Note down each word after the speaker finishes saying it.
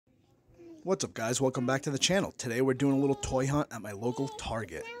What's up, guys? Welcome back to the channel. Today we're doing a little toy hunt at my local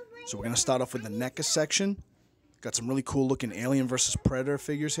Target. So we're going to start off with the NECA section. Got some really cool looking Alien vs. Predator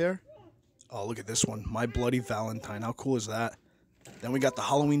figures here. Oh, look at this one. My Bloody Valentine. How cool is that? Then we got the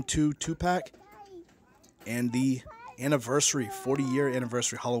Halloween 2 2-pack. And the anniversary, 40-year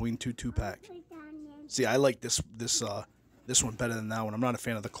anniversary Halloween 2 2-pack. See, I like this one better than that one. I'm not a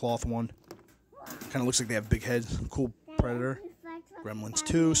fan of the cloth one. Kind of looks like they have big heads. Cool Predator. Gremlins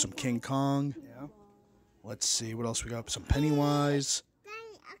 2, some King Kong. Yeah. Let's see, what else we got? Some Pennywise.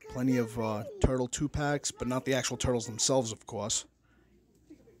 Plenty of Turtle 2-packs, but not the actual turtles themselves, of course.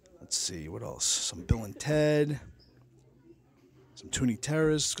 Let's see, what else? Some Bill and Ted. Some Toonie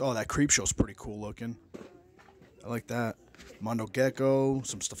Terrors. Oh, that Creepshow's pretty cool looking. I like that. Mondo Gecko,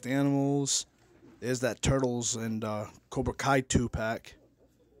 some stuffed animals. There's that Turtles and Cobra Kai 2-pack.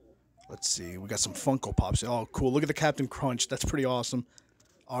 Let's see, we got some Funko Pops. Oh, cool. Look at the Captain Crunch. That's pretty awesome.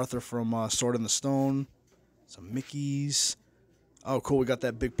 Arthur from Sword in the Stone. Some Mickeys. Oh, cool. We got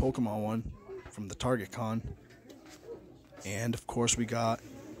that big Pokemon one from the Target Con. And, of course, we got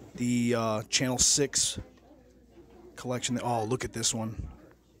the Channel 6 collection. Oh, look at this one.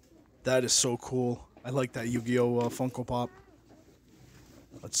 That is so cool. I like that Yu-Gi-Oh! Funko Pop.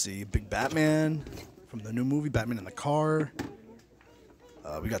 Let's see, big Batman from the new movie, Batman in the Car.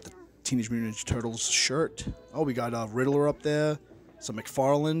 We got the Teenage Mutant Ninja Turtles shirt. Oh, we got Riddler up there. Some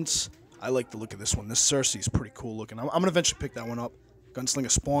McFarlane's. I like the look of this one. This Cersei's pretty cool looking. I'm going to eventually pick that one up. Gunslinger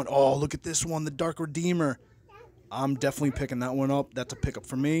Spawn. Oh, look at this one. The Dark Redeemer. I'm definitely picking that one up. That's a pickup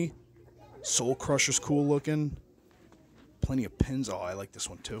for me. Soul Crusher's cool looking. Plenty of pins. Oh, I like this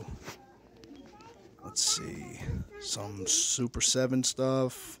one too. Let's see. Some Super 7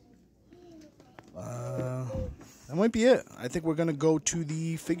 stuff. That might be it. I think we're going to go to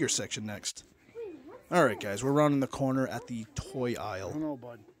the figure section next. Alright, guys. We're rounding the corner at the toy aisle. I don't know,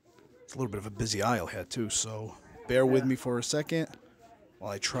 bud. It's a little bit of a busy aisle here, too, so bear with me for a second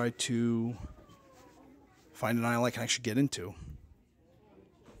while I try to find an aisle I can actually get into.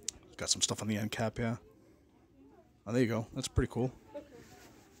 Got some stuff on the end cap here. Oh, there you go. That's pretty cool.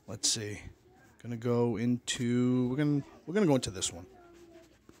 Let's see. Gonna go into... We're gonna go into this one.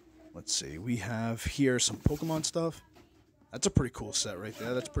 Let's see, we have here some Pokemon stuff. That's a pretty cool set right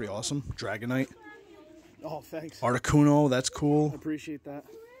there. That's pretty awesome. Dragonite. Oh, thanks. Articuno, that's cool. I appreciate that.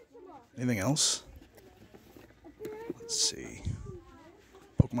 Anything else? Let's see.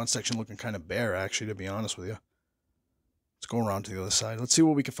 Pokemon section looking kind of bare, actually, to be honest with you. Let's go around to the other side. Let's see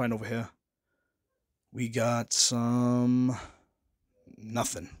what we can find over here. We got some...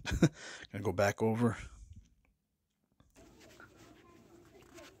 Nothing. Gonna go back over.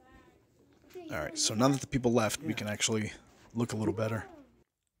 Alright, so now that the people left, we can actually look a little better.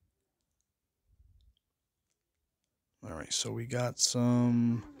 Alright, so we got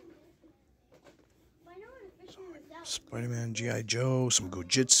some Spider-Man, G.I. Joe, some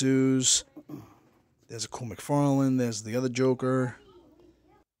Gojitsus. There's a cool McFarlane, there's the other Joker.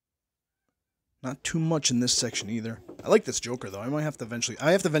 Not too much in this section either. I like this Joker though. I have to eventually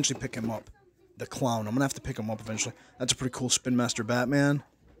pick him up. The clown. I'm gonna have to pick him up eventually. That's a pretty cool Spin Master Batman.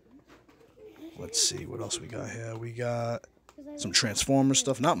 Let's see what else we got here. We got some Transformers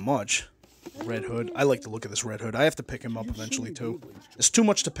stuff. Not much. Red Hood. I like the look of this Red Hood. I have to pick him up eventually too. It's too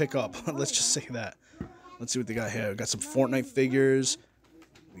much to pick up. Let's just say that. Let's see what they got here. We got some Fortnite figures.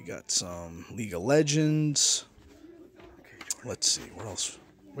 We got some League of Legends. Let's see what else.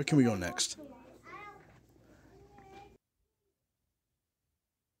 Where can we go next?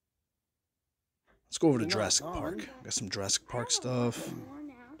 Let's go over to Jurassic Park. Got some Jurassic Park stuff.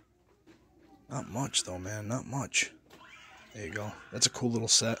 Not much, though, man. Not much. There you go. That's a cool little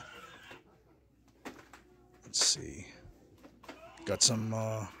set. Let's see. Got some,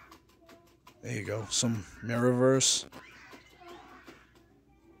 there you go. Some Mirrorverse.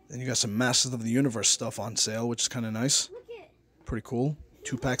 Then you got some Masters of the Universe stuff on sale, which is kind of nice. Pretty cool.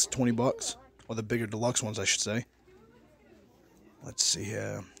 2 packs of 20 bucks. Or the bigger deluxe ones, I should say. Let's see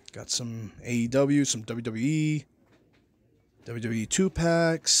here. Got some AEW, some WWE. WWE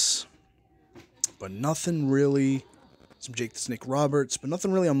 2-packs. But nothing really. Some Jake the Snake Roberts, but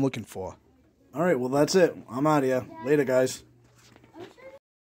nothing really I'm looking for. Alright, well that's it. I'm out of here. Later, guys.